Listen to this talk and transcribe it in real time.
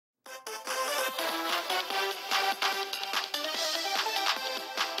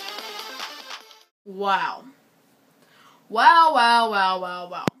Wow.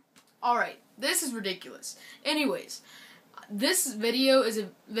 Wow. Alright, this is ridiculous. Anyways, this video is a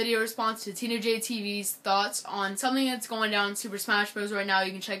video response to TeenaJTV's thoughts on something that's going down in Super Smash Bros. Right now.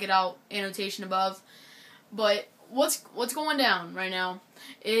 You can check it out, annotation above. But what's going down right now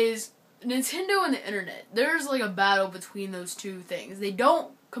is Nintendo and the internet. There's like a battle between those two things. They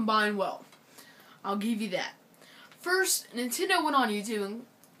don't combine well. I'll give you that. First, Nintendo went on YouTube and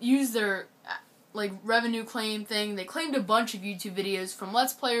used their revenue claim thing. They claimed a bunch of YouTube videos from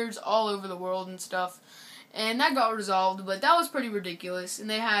Let's Players all over the world and stuff. And that got resolved, but that was pretty ridiculous. And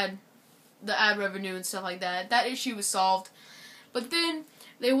they had the ad revenue and stuff like that. That issue was solved. But then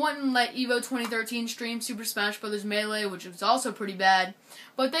they went and let Evo 2013 stream Super Smash Brothers Melee, which was also pretty bad.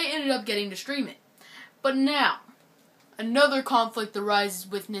 But they ended up getting to stream it. But now, another conflict arises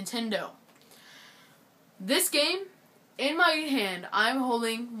with Nintendo. This game, in my hand, I'm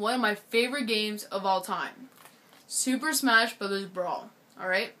holding one of my favorite games of all time. Super Smash Brothers Brawl.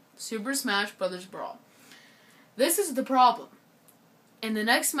 Alright? Super Smash Brothers Brawl. This is the problem. In the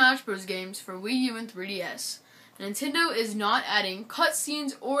next Smash Bros. Games for Wii U and 3DS, Nintendo is not adding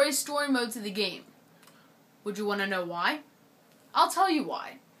cutscenes or a story mode to the game. Would you want to know why? I'll tell you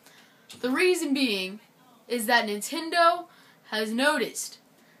why. The reason being is that Nintendo has noticed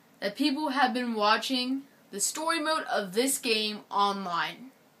that people have been watching the story mode of this game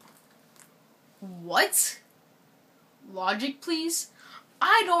online. What? Logic, please?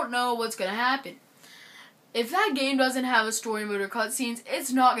 I don't know what's going to happen. If that game doesn't have a story mode or cutscenes,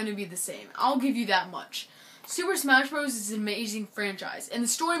 it's not going to be the same. I'll give you that much. Super Smash Bros. Is an amazing franchise, and the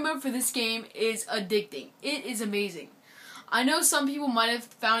story mode for this game is addicting. It is amazing. I know some people might have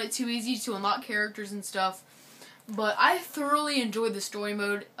found it too easy to unlock characters and stuff, but I thoroughly enjoyed the story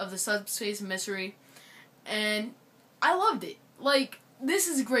mode of the Subspace Mystery, and I loved it. This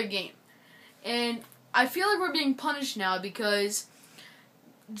is a great game. And I feel like we're being punished now because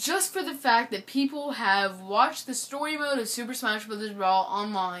just for the fact that people have watched the story mode of Super Smash Brothers Brawl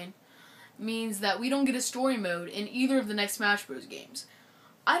online means that we don't get a story mode in either of the next Smash Bros. Games.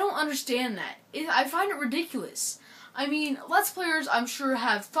 I don't understand that. I find it ridiculous. I mean, Let's Players, I'm sure,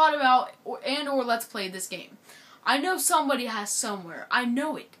 have thought about or Let's Played this game. I know somebody has somewhere. I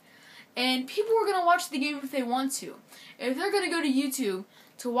know it. And people are going to watch the game if they want to. If they're going to go to YouTube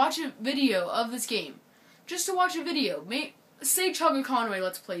to watch a video of this game, just to watch a video, say Chugga Conway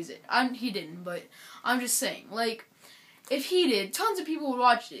Let's Plays it. He didn't, but I'm just saying. If he did, tons of people would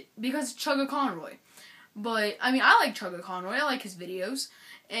watch it because it's Chugga Conroy. But, I mean, I like Chugga Conroy. I like his videos.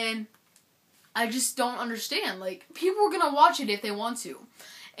 And I just don't understand. People are going to watch it if they want to.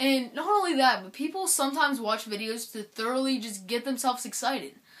 And not only that, but people sometimes watch videos to thoroughly just get themselves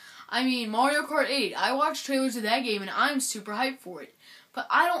excited. I mean, Mario Kart 8, I watched trailers of that game and I'm super hyped for it. But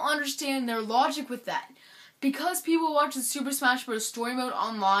I don't understand their logic with that. Because people watch the Super Smash Bros. Story mode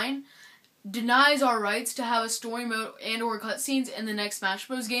online, denies our rights to have a story mode and or cutscenes in the next Smash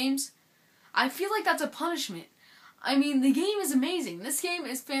Bros. Games, I feel like that's a punishment. I mean, the game is amazing. This game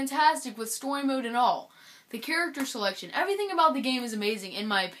is fantastic with story mode and all. The character selection, everything about the game is amazing in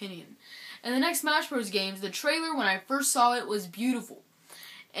my opinion. In the next Smash Bros. Games, the trailer when I first saw it was beautiful.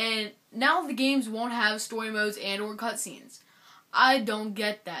 And now the games won't have story modes and or cutscenes. I don't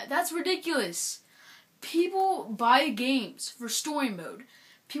get that. That's ridiculous. People buy games for story mode.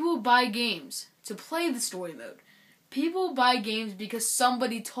 People buy games to play the story mode. People buy games because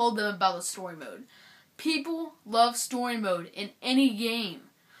somebody told them about the story mode. People love story mode in any game.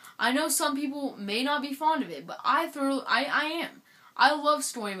 I know some people may not be fond of it, but I am. I love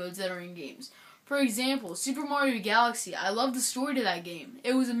story modes that are in games. For example, Super Mario Galaxy. I love the story to that game.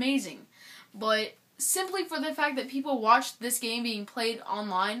 It was amazing. But simply for the fact that people watched this game being played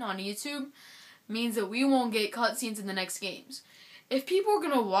online on YouTube means that we won't get cutscenes in the next games. If people are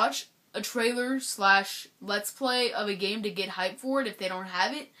going to watch a trailer / let's play of a game to get hyped for it if they don't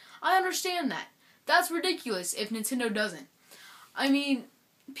have it, I understand that. That's ridiculous if Nintendo doesn't. I mean,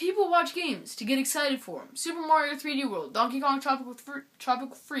 people watch games to get excited for them. Super Mario 3D World, Donkey Kong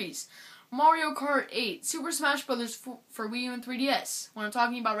Tropical Freeze, Mario Kart 8, Super Smash Brothers for Wii U and 3DS, what I'm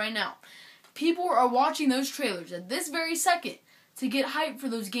talking about right now. People are watching those trailers at this very second to get hyped for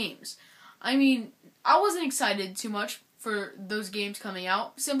those games. I mean, I wasn't excited too much for those games coming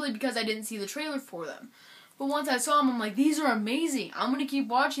out, simply because I didn't see the trailer for them. But once I saw them, I'm like, these are amazing. I'm going to keep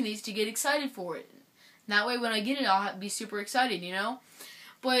watching these to get excited for it. And that way, when I get it, I'll be super excited, you know?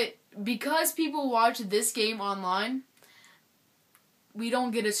 But because people watch this game online, we don't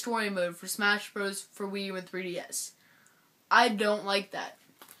get a story mode for Smash Bros. For Wii U and 3DS. I don't like that.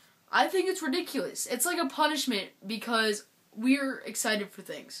 I think it's ridiculous. It's like a punishment because we're excited for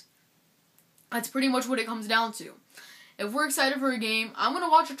things. That's pretty much what it comes down to. If we're excited for a game, I'm going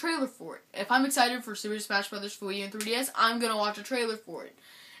to watch a trailer for it. If I'm excited for Super Smash Brothers for Wii U and 3DS, I'm going to watch a trailer for it.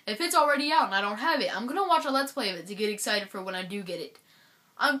 If it's already out and I don't have it, I'm going to watch a Let's Play of it to get excited for when I do get it.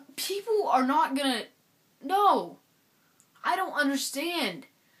 People are not going to... No. I don't understand.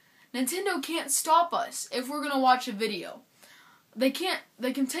 Nintendo can't stop us if we're going to watch a video. They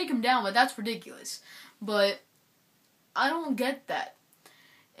can take them down, but that's ridiculous. But I don't get that.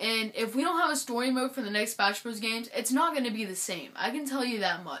 And if we don't have a story mode for the next Smash Bros. Games, it's not going to be the same. I can tell you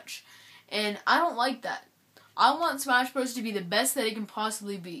that much. And I don't like that. I want Smash Bros. To be the best that it can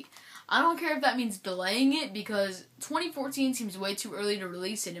possibly be. I don't care if that means delaying it, because 2014 seems way too early to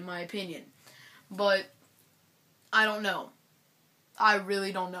release it, in my opinion. But I don't know. I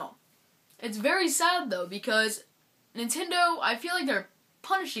really don't know. It's very sad, though, because Nintendo, I feel like they're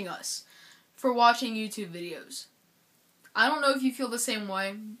punishing us for watching YouTube videos. I don't know if you feel the same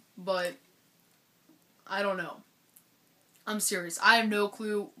way, but I don't know. I'm serious. I have no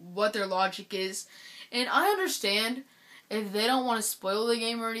clue what their logic is. And I understand if they don't want to spoil the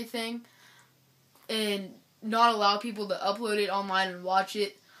game or anything and not allow people to upload it online and watch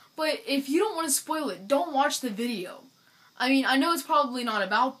it. But if you don't want to spoil it, don't watch the video. I mean, I know it's probably not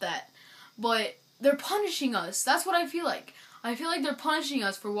about that, but they're punishing us. That's what I feel like. I feel like they're punishing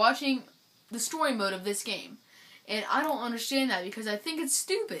us for watching the story mode of this game. And I don't understand that because I think it's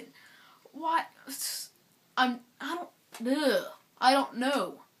stupid. Why? I don't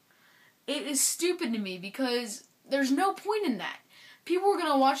know. It is stupid to me because there's no point in that. People are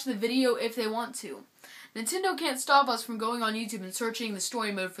going to watch the video if they want to. Nintendo can't stop us from going on YouTube and searching the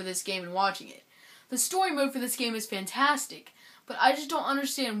story mode for this game and watching it. The story mode for this game is fantastic, but I just don't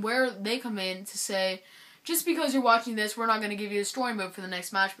understand where they come in to say, just because you're watching this, we're not going to give you a story mode for the next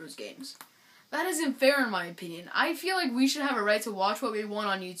Smash Bros. Games. That isn't fair in my opinion. I feel like we should have a right to watch what we want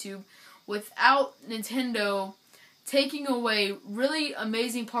on YouTube without Nintendo taking away really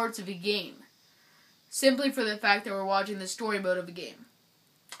amazing parts of a game simply for the fact that we're watching the story mode of a game.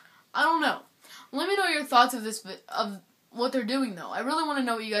 I don't know. Let me know your thoughts of what they're doing, though. I really want to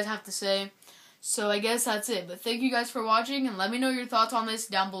know what you guys have to say. So I guess that's it. But thank you guys for watching, and let me know your thoughts on this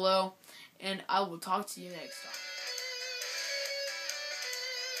down below, and I will talk to you next time.